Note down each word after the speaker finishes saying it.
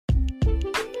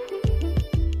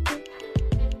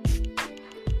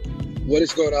What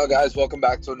is going on, guys? Welcome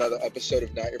back to another episode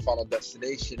of Not Your Final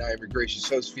Destination. I am your gracious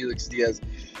host, Felix Diaz.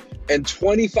 And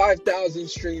 25,000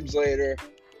 streams later,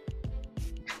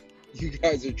 you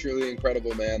guys are truly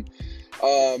incredible, man.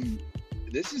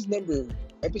 This is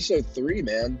episode 3,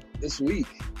 man, this week.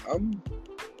 I'm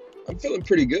feeling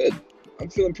pretty good.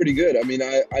 I mean,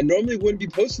 I normally wouldn't be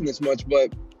posting this much,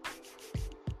 but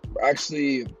we're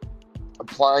actually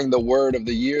applying the word of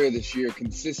the year this year,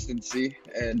 consistency,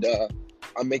 and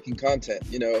I'm making content.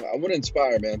 I want to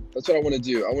inspire, man. That's what I want to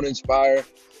do. I want to inspire.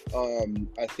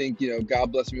 I think,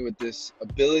 God blessed me with this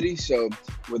ability. So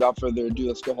without further ado,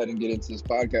 let's go ahead and get into this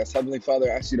podcast. Heavenly Father,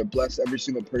 I ask you to bless every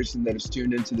single person that is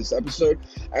tuned into this episode.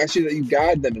 I ask you that you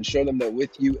guide them and show them that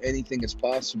with you, anything is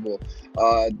possible.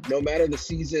 No matter the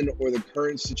season or the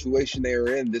current situation they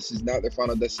are in, this is not their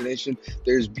final destination.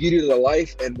 There's beauty to the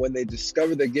life. And when they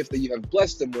discover the gift that you have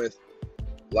blessed them with,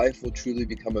 life will truly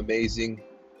become amazing.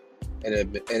 And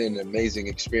an amazing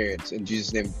experience. In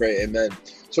Jesus' name we pray, amen.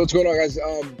 So what's going on, guys?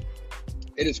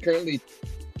 It is currently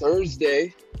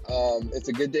Thursday. It's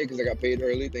a good day because I got paid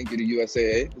early. Thank you to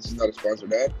USAA. This is not a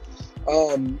sponsored ad.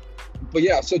 But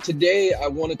yeah, so today I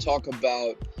want to talk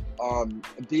about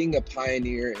being a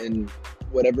pioneer in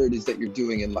whatever it is that you're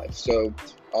doing in life. So,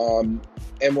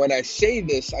 and when I say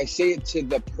this, I say it to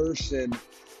the person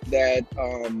that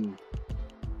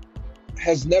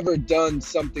has never done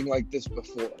something like this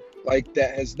before. Like,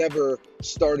 that has never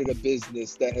started a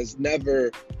business, that has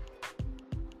never,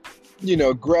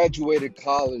 graduated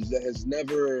college, that has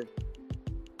never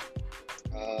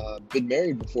been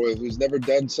married before, who's never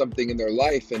done something in their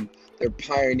life, and they're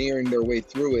pioneering their way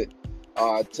through it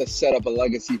to set up a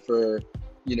legacy for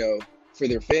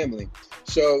their family.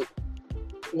 So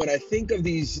when I think of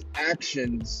these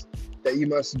actions that you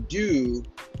must do,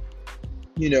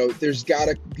 there's got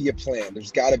to be a plan.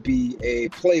 There's got to be a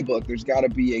playbook. There's got to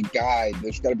be a guide.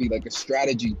 There's got to be like a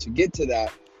strategy to get to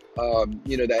that,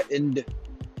 that end.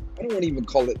 I don't want to even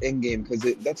call it end game because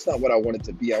that's not what I want it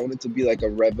to be. I want it to be like a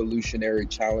revolutionary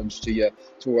challenge to you,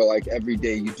 to where like every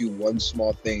day you do one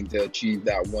small thing to achieve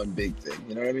that one big thing.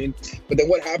 You know what I mean? But then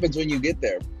what happens when you get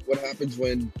there? What happens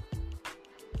when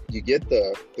you get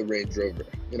the Range Rover?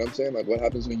 You know what I'm saying? Like, what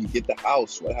happens when you get the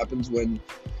house? What happens when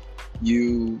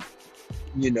you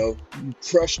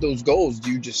crush those goals?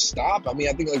 Do you just stop? I mean,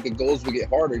 I think like the goals will get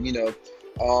harder.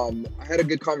 I had a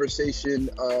good conversation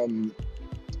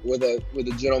with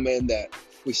a gentleman that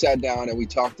we sat down and we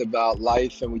talked about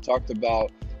life, and we talked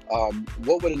about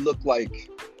what would it look like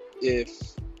if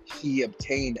he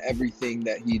obtained everything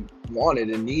that he wanted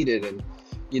and needed. And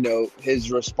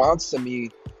his response to me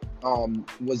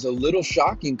was a little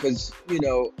shocking because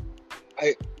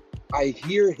I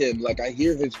hear him, like I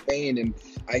hear his pain, and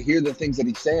I hear the things that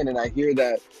he's saying, and I hear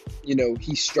that,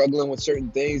 he's struggling with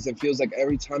certain things and feels like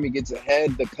every time he gets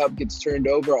ahead, the cup gets turned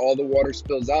over, all the water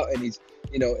spills out, and he's,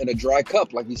 in a dry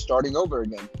cup, like he's starting over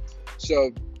again.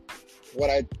 So what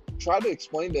I tried to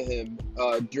explain to him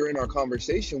during our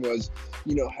conversation was,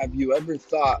 have you ever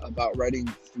thought about writing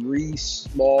 3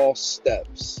 small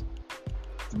steps,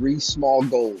 3 small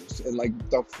goals? And like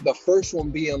the first one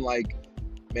being like,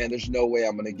 man, there's no way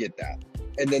I'm going to get that.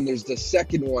 And then there's the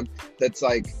second one that's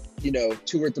like, 2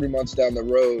 or 3 months down the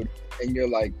road, and you're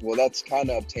like, well, that's kind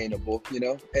of obtainable,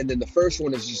 And then the first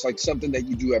one is just like something that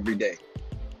you do every day.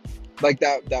 Like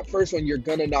that first one, you're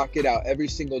going to knock it out every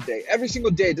single day. Every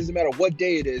single day, it doesn't matter what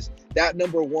day it is, that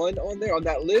number 1 on there, on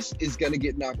that list, is going to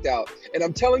get knocked out. And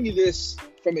I'm telling you this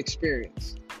from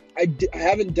experience. I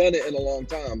haven't done it in a long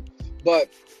time, but,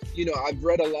 I've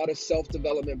read a lot of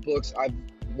self-development books. I've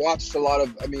watched a lot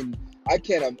of, I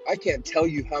can't tell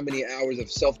you how many hours of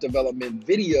self-development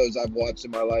videos I've watched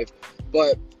in my life,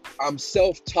 but I'm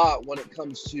self-taught when it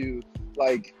comes to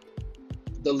like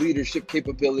the leadership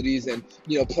capabilities and,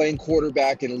 playing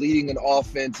quarterback and leading an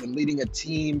offense and leading a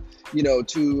team,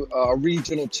 to a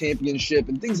regional championship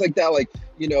and things like that. Like,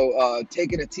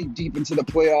 taking a team deep into the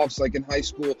playoffs, like in high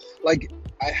school. Like,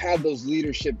 I had those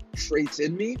leadership traits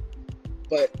in me,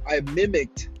 but I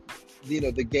mimicked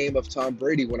the game of Tom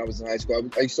Brady when I was in high school.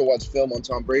 I used to watch film on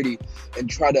Tom Brady and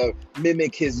try to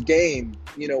mimic his game,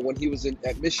 when he was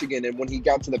at Michigan, and when he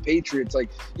got to the Patriots, like,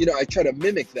 I try to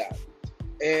mimic that.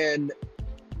 And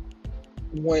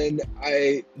when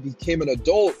I became an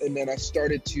adult and then I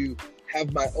started to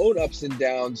have my own ups and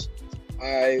downs,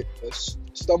 I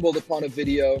stumbled upon a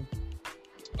video,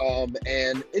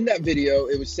 and in that video,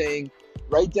 it was saying,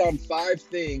 write down 5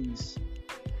 things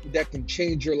that can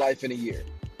change your life in a year.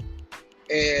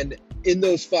 And in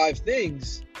those 5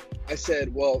 things, I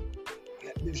said, well,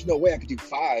 there's no way I could do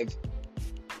 5.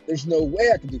 There's no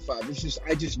way I could do 5.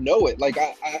 I just know it. Like,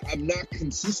 I'm not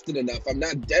consistent enough. I'm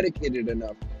not dedicated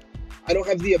enough. I don't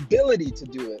have the ability to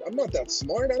do it. I'm not that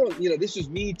smart. I don't, this was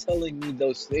me telling me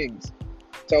those things.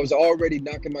 So I was already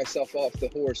knocking myself off the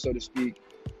horse, so to speak,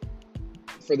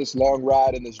 for this long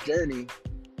ride and this journey,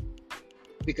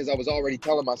 because I was already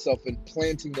telling myself and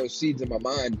planting those seeds in my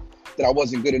mind that I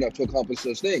wasn't good enough to accomplish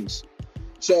those things.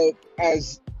 So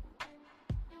as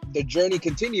the journey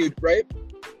continued, right,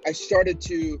 I started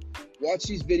to watch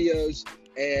these videos,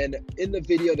 and in the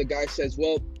video, the guy says,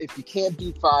 well, if you can't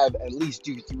do 5, at least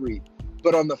do 3.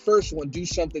 But on the first one, do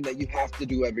something that you have to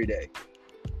do every day.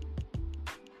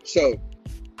 So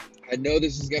I know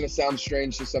this is going to sound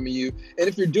strange to some of you. And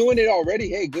if you're doing it already,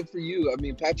 hey, good for you. I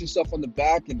mean, pat yourself on the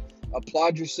back and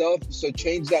applaud yourself. So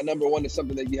change that number 1 to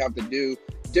something that you have to do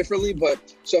differently.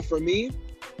 But so for me,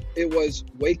 it was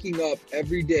waking up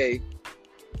every day.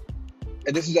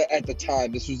 And this is at the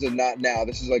time. This was not now.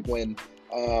 This is like when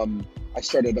I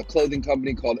started a clothing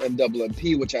company called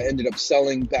MWMP, which I ended up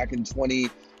selling back in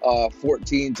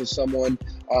 2014 to someone.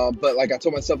 But like I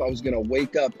told myself, I was going to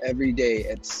wake up every day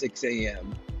at 6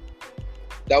 a.m.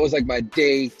 That was like my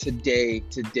day-to-day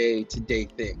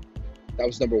thing. That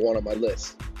was number 1 on my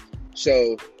list.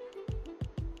 So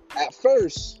at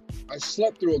first, I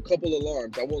slept through a couple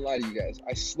alarms. I won't lie to you guys.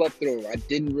 I slept through them. I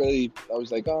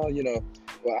was like, well,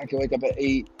 I can wake up at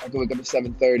 8. I can wake up at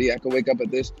 7:30. I can wake up at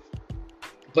this.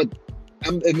 But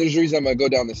and there's a reason I'm going to go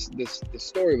down this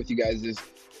story with you guys is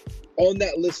on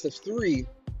that list of 3,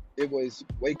 it was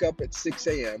wake up at 6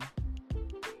 a.m.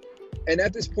 And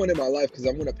at this point in my life, because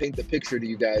I'm going to paint the picture to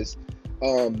you guys,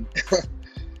 I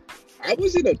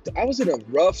was in a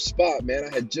rough spot, man.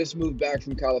 I had just moved back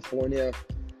from California.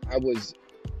 I was,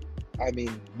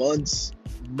 months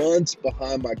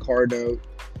behind my car note.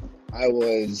 I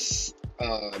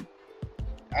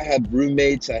had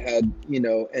roommates. I had,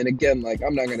 and again, like,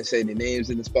 I'm not going to say any names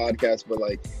in this podcast, but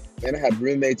like, man, I had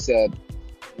roommates that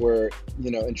were,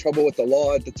 in trouble with the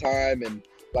law at the time. And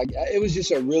like, it was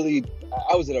just I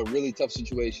was in a really tough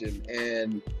situation,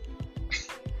 and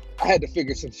I had to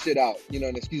figure some shit out,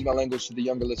 and excuse my language to the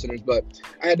younger listeners, but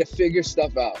I had to figure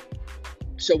stuff out.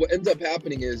 So what ends up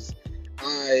happening is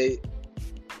I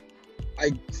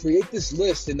create this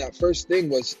list, and that first thing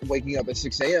was waking up at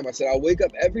 6 a.m. I said, I'll wake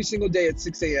up every single day at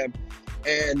 6 a.m.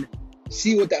 and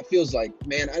see what that feels like.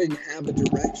 Man, I didn't have a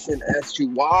direction as to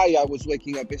why I was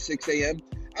waking up at 6 a.m.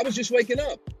 I was just waking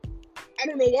up. I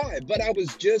don't know why, but I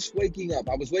was just waking up.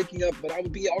 I was waking up, but I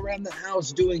would be around the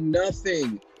house doing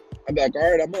nothing. I'd be like, all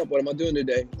right, I'm up. What am I doing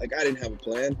today? Like, I didn't have a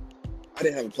plan. I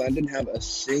didn't have a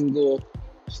single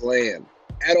plan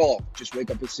at all. Just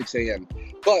wake up at 6 a.m.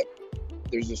 But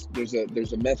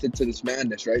there's a method to this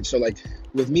madness, right? So like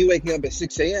with me waking up at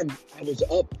 6 a.m., I was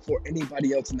up before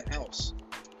anybody else in the house.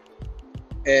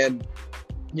 And,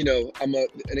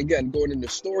 and again, going into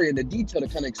story and the detail to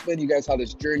kind of explain to you guys how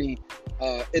this journey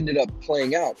ended up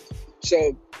playing out.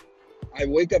 So I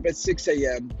wake up at 6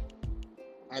 a.m.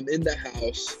 I'm in the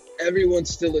house. Everyone's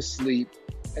still asleep.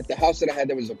 At the house that I had,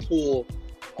 there was a pool.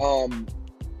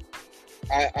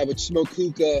 I would smoke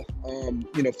hookah,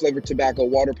 flavored tobacco,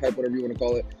 water pipe, whatever you want to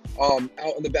call it,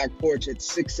 out on the back porch at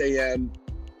 6 a.m.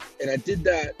 And I did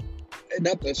that,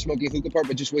 not the smoking hookah part,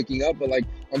 but just waking up. But like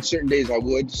on certain days I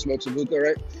would smoke some hookah,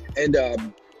 right? And I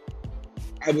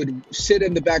would sit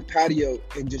in the back patio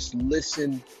and just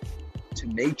listen to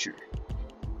nature.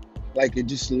 Like, and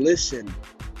just listen.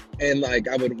 And like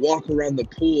I would walk around the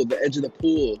pool, the edge of the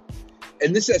pool.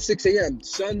 And this is at 6 a.m.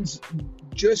 Sun's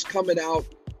just coming out.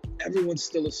 Everyone's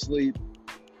still asleep.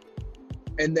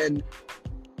 And then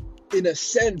in a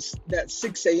sense, that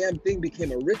 6 a.m. thing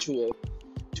became a ritual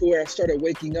to where I started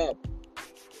waking up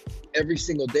every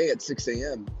single day at 6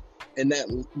 a.m. And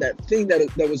that thing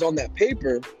that was on that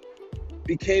paper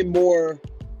became more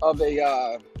of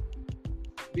a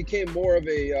man,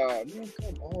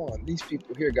 come on, these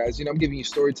people here, guys, I'm giving you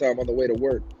story time on the way to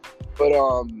work, but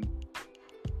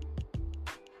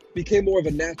became more of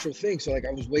a natural thing. So like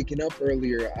I was waking up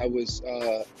earlier. I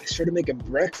started making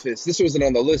breakfast. This wasn't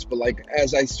on the list, but like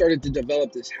as I started to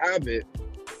develop this habit,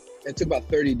 it took about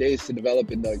 30 days to develop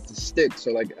and like to stick.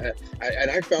 So like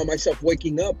I found myself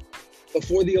waking up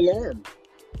before the alarm,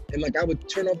 and like I would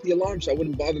turn off the alarm so I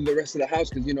wouldn't bother the rest of the house,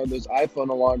 because those iPhone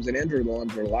alarms and Android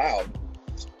alarms are loud.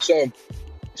 So I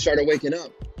started waking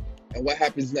up, and what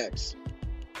happens next?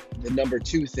 The number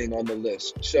 2 thing on the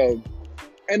list. So,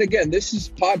 and again, this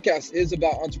podcast is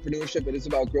about entrepreneurship. It is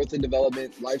about growth and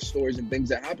development, life stories, and things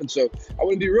that happen. So I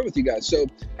want to be real with you guys. So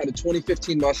I had a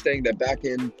 2015 Mustang that back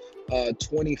in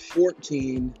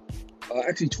 2014,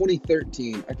 actually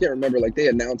 2013, I can't remember, like they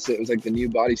announced it was like the new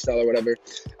body style or whatever.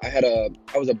 I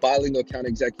was a bilingual account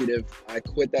executive. I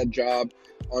quit that job.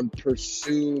 on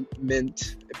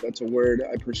pursuement, if that's a word.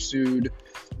 I pursued,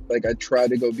 like, I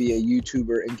tried to go be a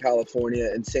YouTuber in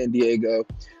California and San Diego.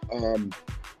 Um,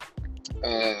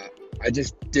 I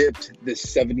just dipped this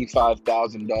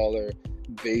 $75,000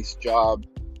 base job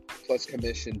plus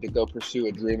commission to go pursue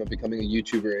a dream of becoming a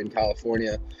YouTuber in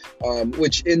California,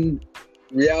 which in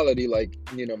reality, like,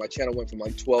 my channel went from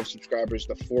like 12 subscribers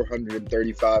to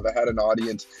 435. I had an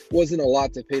audience. Wasn't a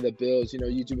lot to pay the bills.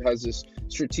 YouTube has this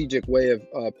strategic way of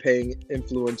paying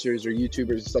influencers or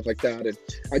YouTubers and stuff like that, and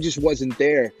I just wasn't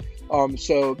there.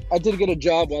 So I did get a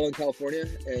job while in California,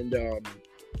 and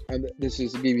this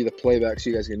is to give you the playback so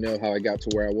you guys can know how I got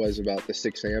to where I was about the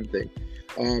 6 a.m. thing.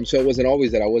 So it wasn't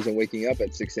always that I wasn't waking up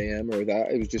at 6 a.m. or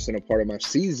that. It was just in a part of my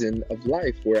season of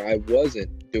life where I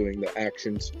wasn't doing the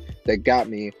actions that got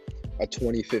me a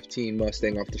 2015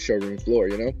 Mustang off the showroom floor,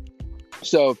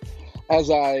 So as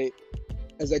I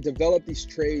develop these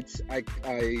traits, I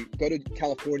go to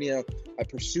California, I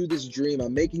pursue this dream.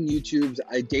 I'm making YouTubes.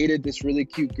 I dated this really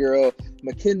cute girl,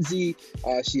 Mackenzie.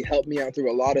 She helped me out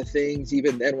through a lot of things.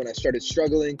 Even then, when I started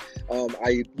struggling,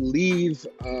 I leave.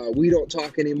 We don't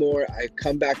talk anymore. I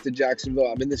come back to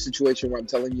Jacksonville. I'm in this situation where I'm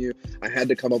telling you, I had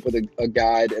to come up with a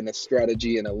guide and a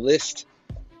strategy and a list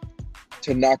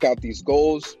to knock out these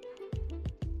goals.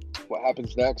 What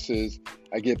happens next is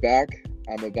I get back.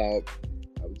 I'm about,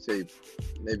 I would say,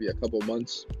 maybe a couple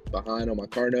months behind on my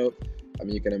car note. I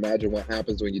mean, you can imagine what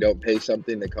happens when you don't pay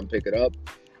something, they come pick it up.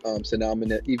 So now I'm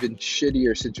in an even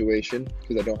shittier situation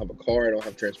because I don't have a car, I don't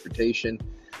have transportation.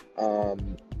 I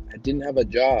didn't have a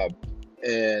job,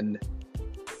 and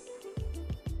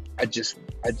I just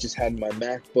had my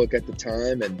MacBook at the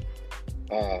time, and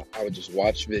I would just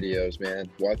watch videos, man.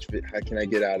 How can I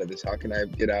get out of this? How can I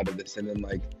get out of this? And then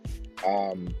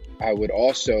I would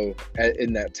also,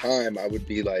 in that time, I would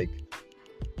be like,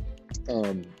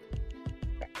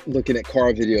 looking at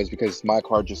car videos because my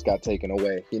car just got taken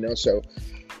away, so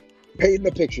painting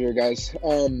the picture here, guys.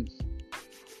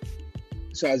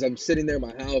 So as I'm sitting there in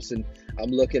my house and I'm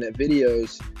looking at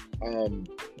videos,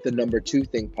 the number 2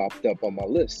 thing popped up on my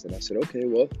list, and I said, okay,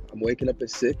 well, I'm waking up at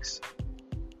 6.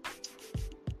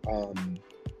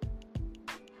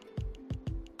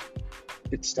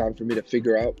 It's time for me to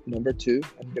figure out number 2.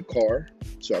 I need a car,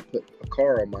 so I put a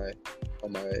car on my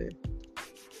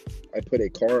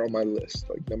list,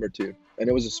 like number 2, and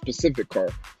it was a specific car.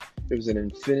 It was an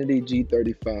Infiniti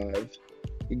G35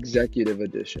 Executive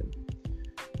Edition,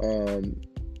 and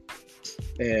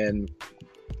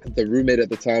the roommate at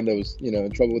the time that was,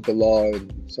 in trouble with the law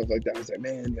and stuff like that, I was like,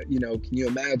 man, can you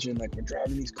imagine, like, we're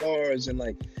driving these cars and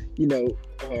like,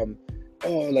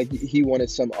 like he wanted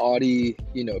some Audi,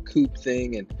 coupe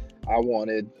thing, and I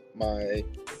wanted my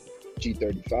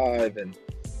G35, and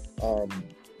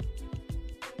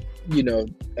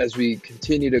as we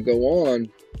continue to go on,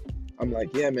 I'm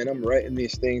like, yeah, man, I'm writing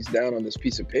these things down on this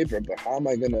piece of paper, but how am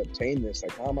I going to obtain this?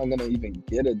 Like, how am I going to even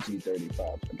get a G35?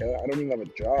 Like, I don't even have a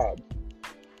job.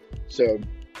 So,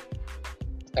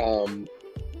 I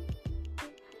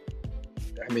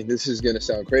mean, this is going to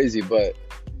sound crazy, but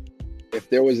if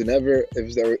there was ever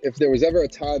a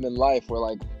time in life where,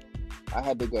 like, I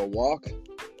had to go walk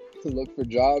to look for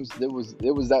jobs, it was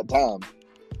that time.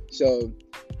 So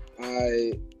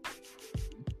I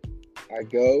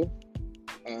go,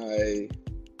 I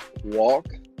walk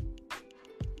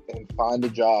and find a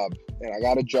job, and I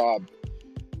got a job.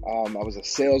 I was a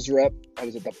sales rep. I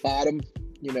was at the bottom,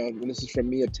 and this is from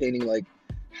me obtaining like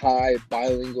high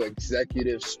bilingual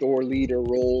executive store leader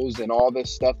roles and all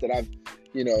this stuff that I've,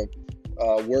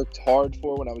 worked hard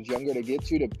for when I was younger to get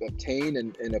to obtain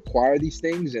and acquire these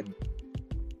things. And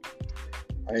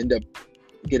I end up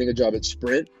getting a job at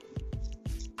Sprint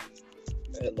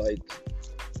at like,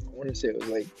 I want to say it was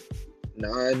like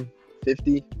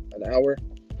 $9.50 an hour,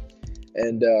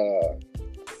 and it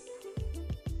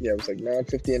was like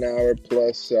 $9.50 an hour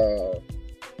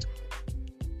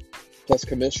plus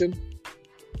commission.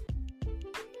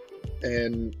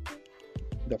 And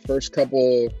the first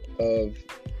couple of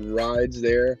rides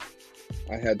there,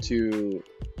 I had to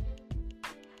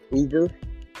Uber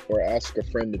or ask a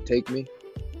friend to take me.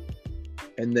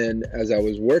 And then as I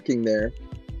was working there,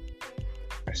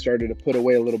 I started to put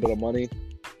away a little bit of money.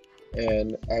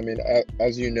 And I mean,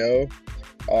 as you know,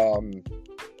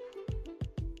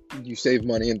 you save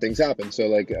money and things happen. So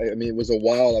like, I mean, it was a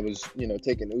while I was,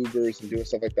 taking Ubers and doing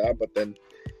stuff like that. But then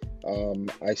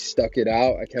I stuck it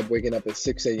out. I kept waking up at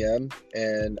 6 a.m.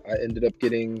 and I ended up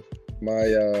getting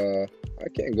my, I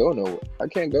can't go nowhere.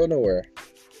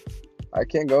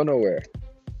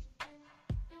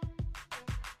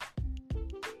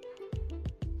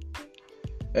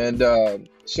 And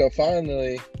so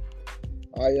finally,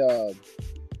 I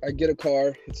I get a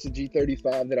car. It's the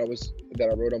G35 that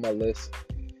I wrote on my list.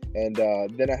 And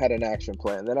then I had an action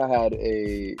plan. Then I had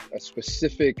a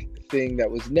specific thing that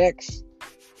was next,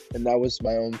 and that was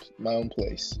my own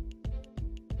place.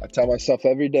 I tell myself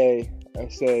every day, I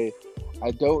say,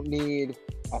 I don't need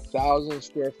 1,000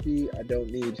 square feet. I don't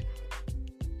need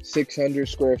 600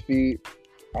 square feet.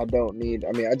 I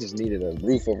just needed a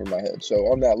roof over my head. So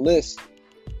on that list,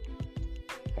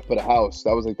 I put a house.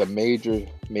 That was like the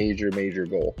major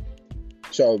goal.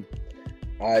 So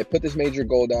I put this major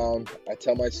goal down. I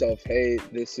tell myself, hey,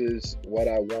 this is what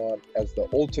I want as the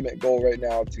ultimate goal right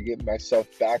now to get myself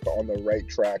back on the right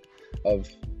track of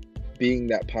being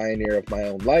that pioneer of my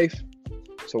own life.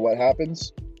 So what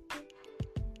happens?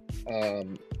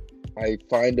 I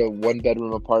find a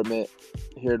 1-bedroom apartment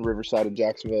here in Riverside in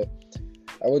Jacksonville.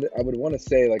 I would want to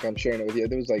say, like, I'm sharing it with you.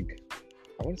 There was like,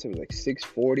 I want to say it was like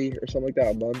 $640 or something like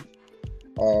that a month.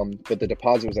 But the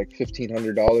deposit was like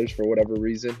 $1,500 for whatever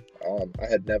reason. I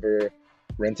had never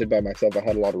rented by myself. I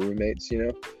had a lot of roommates, so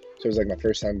it was like my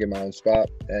first time getting my own spot.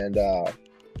 And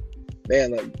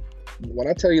man, like, when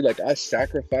I tell you, like, I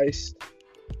sacrificed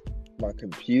my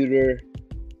computer,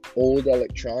 old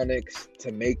electronics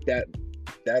to make that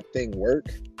thing work,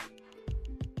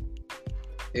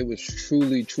 it was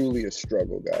truly a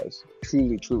struggle, guys.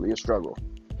 Truly a struggle.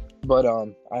 But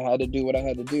I had to do what I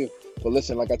had to do. But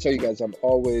listen, like I tell you guys, I'm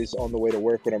always on the way to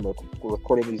work when I'm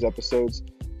recording these episodes.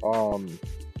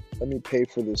 Let me pay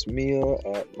for this meal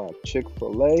at my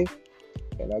Chick-fil-A,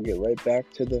 and I'll get right back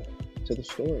to the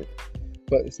story.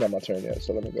 But it's not my turn yet,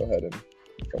 so let me go ahead and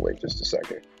wait just a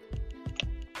second.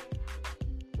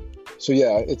 So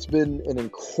yeah, it's been an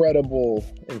incredible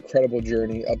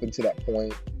journey up until that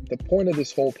point. The point of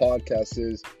this whole podcast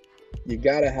is you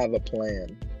gotta have a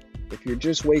plan. If you're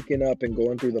just waking up and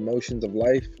going through the motions of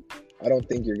life, I don't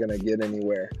think you're gonna get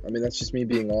anywhere. I mean, that's just me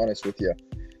being honest with you.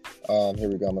 Here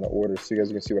we go. I'm gonna order so you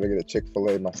guys can see what I get at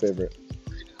Chick-fil-A, my favorite.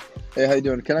 Hey, how you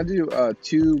doing? Can I do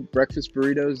 2 breakfast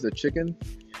burritos, the chicken,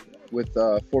 with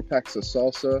 4 packs of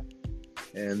salsa,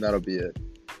 and that'll be it.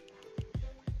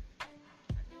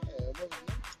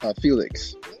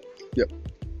 Felix. Yep.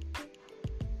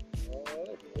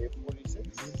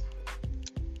 846.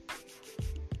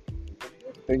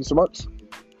 Thank you so much.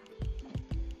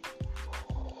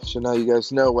 So now you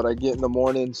guys know what I get in the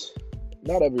mornings.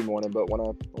 Not every morning, but when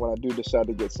I do decide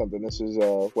to get something, this is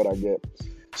what I get.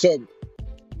 So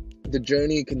the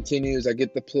journey continues. I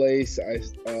get the place. I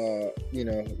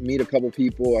meet a couple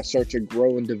people. I start to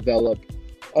grow and develop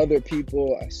other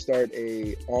people. I start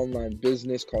a online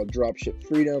business called Dropship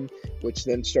Freedom, which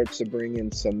then starts to bring in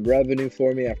some revenue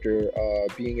for me after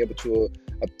being able to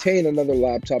obtain another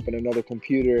laptop and another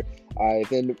computer. I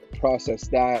then process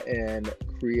that and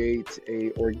create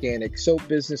a organic soap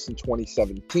business in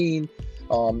 2017.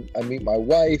 I meet my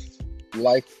wife.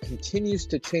 Life continues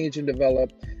to change and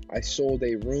develop. I sold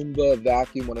a Roomba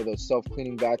vacuum, one of those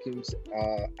self-cleaning vacuums,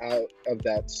 out of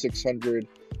that $600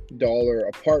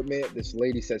 apartment. This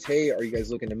lady says, hey, are you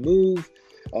guys looking to move?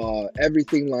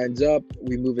 Everything lines up.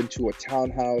 We move into a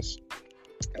townhouse.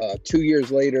 2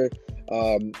 years later,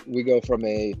 we go from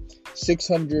a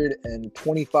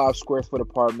 625 square foot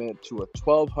apartment to a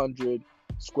 1,200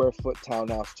 square foot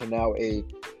townhouse to now a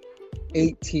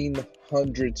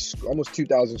 1,800, almost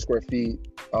 2,000 square feet,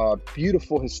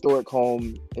 beautiful historic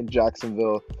home in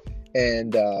Jacksonville.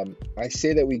 And I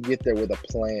say that we get there with a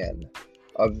plan,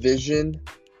 a vision,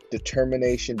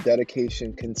 determination,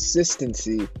 dedication,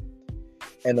 consistency,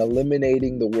 and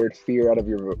eliminating the word fear out of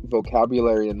your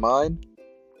vocabulary and mind.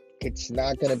 It's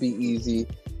not going to be easy.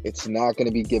 It's not going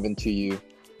to be given to you,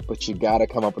 but you got to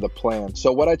come up with a plan.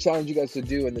 So what I challenge you guys to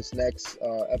do in this next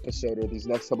episode, or these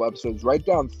next couple episodes, write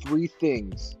down 3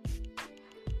 things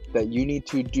that you need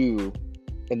to do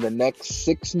in the next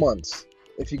 6 months.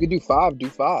 If you could do 5, do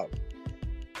 5.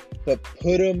 But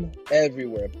put them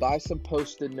everywhere. Buy some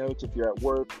Post-it notes if you're at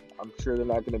work. I'm sure they're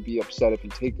not going to be upset if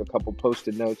you take a couple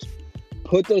Post-it notes.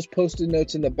 Put those Post-it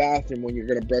notes in the bathroom when you're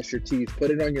going to brush your teeth. Put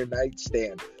it on your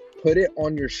nightstand. Put it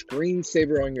on your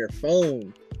screensaver on your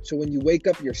phone. So when you wake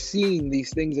up, you're seeing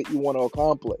these things that you want to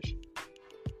accomplish.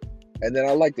 And then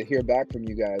I'd like to hear back from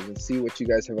you guys and see what you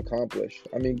guys have accomplished.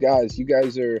 I mean, guys, you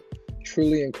guys are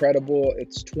truly incredible.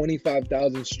 It's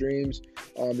 25,000 streams.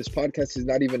 This podcast is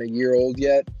not even a year old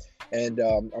yet. And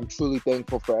I'm truly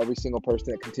thankful for every single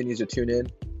person that continues to tune in.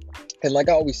 And like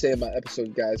I always say in my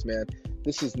episode, guys, man,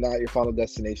 this is not your final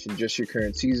destination, just your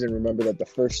current season. Remember that the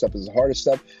first step is the hardest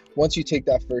step. Once you take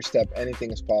that first step,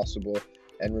 anything is possible.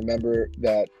 And remember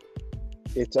that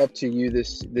it's up to you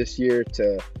this year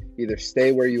to either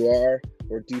stay where you are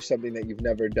or do something that you've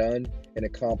never done and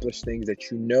accomplish things that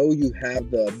you know you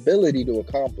have the ability to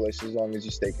accomplish as long as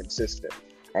you stay consistent.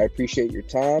 I appreciate your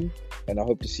time, and I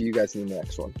hope to see you guys in the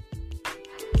next one.